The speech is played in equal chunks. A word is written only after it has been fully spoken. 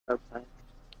Okay.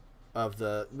 of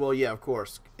the. Well, yeah, of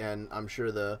course, and I'm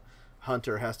sure the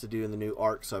hunter has to do in the new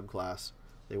arc subclass.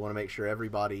 They want to make sure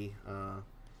everybody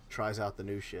tries out the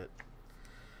new shit.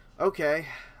 Okay.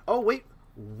 Oh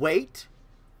wait.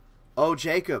 Oh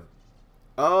Jacob.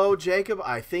 Oh Jacob,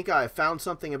 I think I found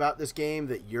something about this game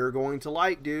that you're going to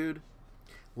like, dude.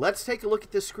 Let's take a look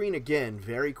at this screen again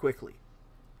very quickly.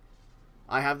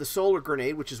 I have the solar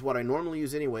grenade, which is what I normally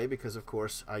use anyway, because of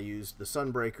course I used the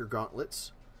Sunbreaker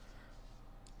gauntlets.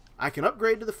 I can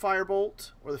upgrade to the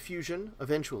Firebolt or the Fusion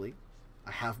eventually.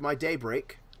 I have my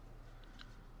Daybreak.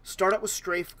 Start up with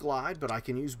Strafe Glide, but I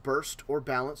can use Burst or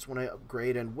Balance when I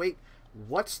upgrade. And wait,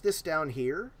 what's this down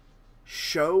here?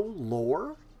 Show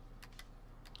Lore?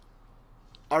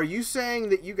 Are you saying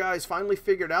that you guys finally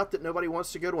figured out that nobody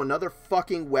wants to go to another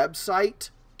fucking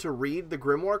website to read the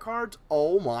Grimoire cards?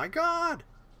 Oh my god!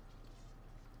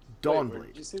 Dawnblade. Wait,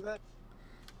 did you see that?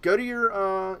 Go to your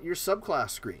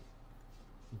subclass screen.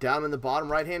 Down in the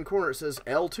bottom right-hand corner, it says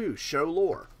L2, Show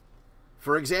Lore.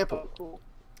 For example. Oh, cool.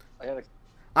 I gotta...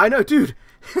 I know, dude.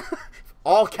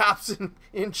 All caps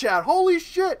in chat. Holy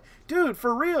shit. Dude,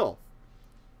 for real.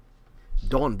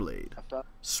 Dawnblade.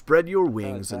 Spread your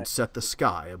wings and set the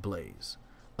sky ablaze.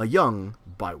 A young,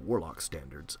 by Warlock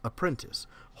standards, apprentice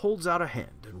holds out a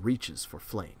hand and reaches for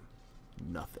flame.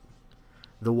 Nothing.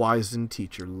 The wizened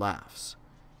teacher laughs.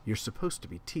 You're supposed to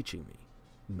be teaching me,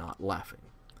 not laughing.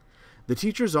 The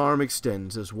teacher's arm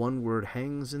extends as one word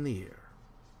hangs in the air.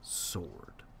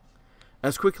 Sword.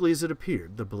 As quickly as it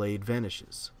appeared, the blade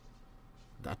vanishes.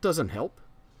 That doesn't help.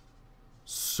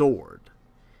 Sword.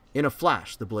 In a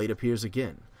flash, the blade appears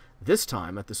again, this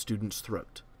time at the student's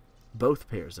throat. Both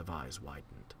pairs of eyes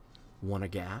widened, one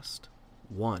aghast,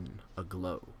 one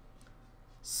aglow.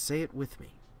 Say it with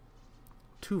me.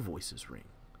 Two voices ring.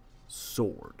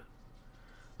 Sword.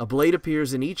 A blade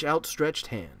appears in each outstretched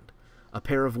hand. A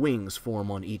pair of wings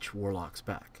form on each warlock's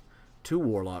back. Two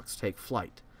warlocks take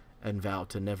flight and vow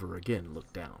to never again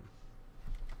look down.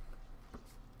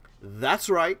 That's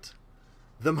right.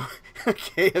 The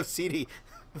KFCD,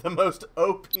 the most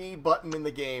OP button in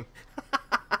the game.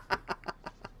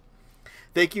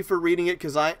 Thank you for reading it,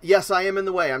 because yes, I am in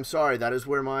the way. I'm sorry. That is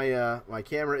where my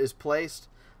camera is placed.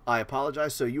 I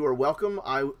apologize. So you are welcome.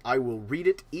 I will read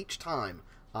it each time.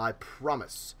 I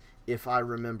promise, if I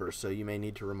remember. So you may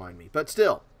need to remind me. But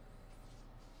still,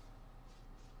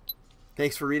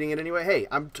 thanks for reading it anyway. Hey,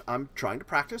 I'm trying to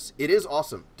practice. It is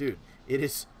awesome, dude. It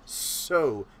is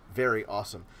so very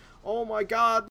awesome. Oh my God.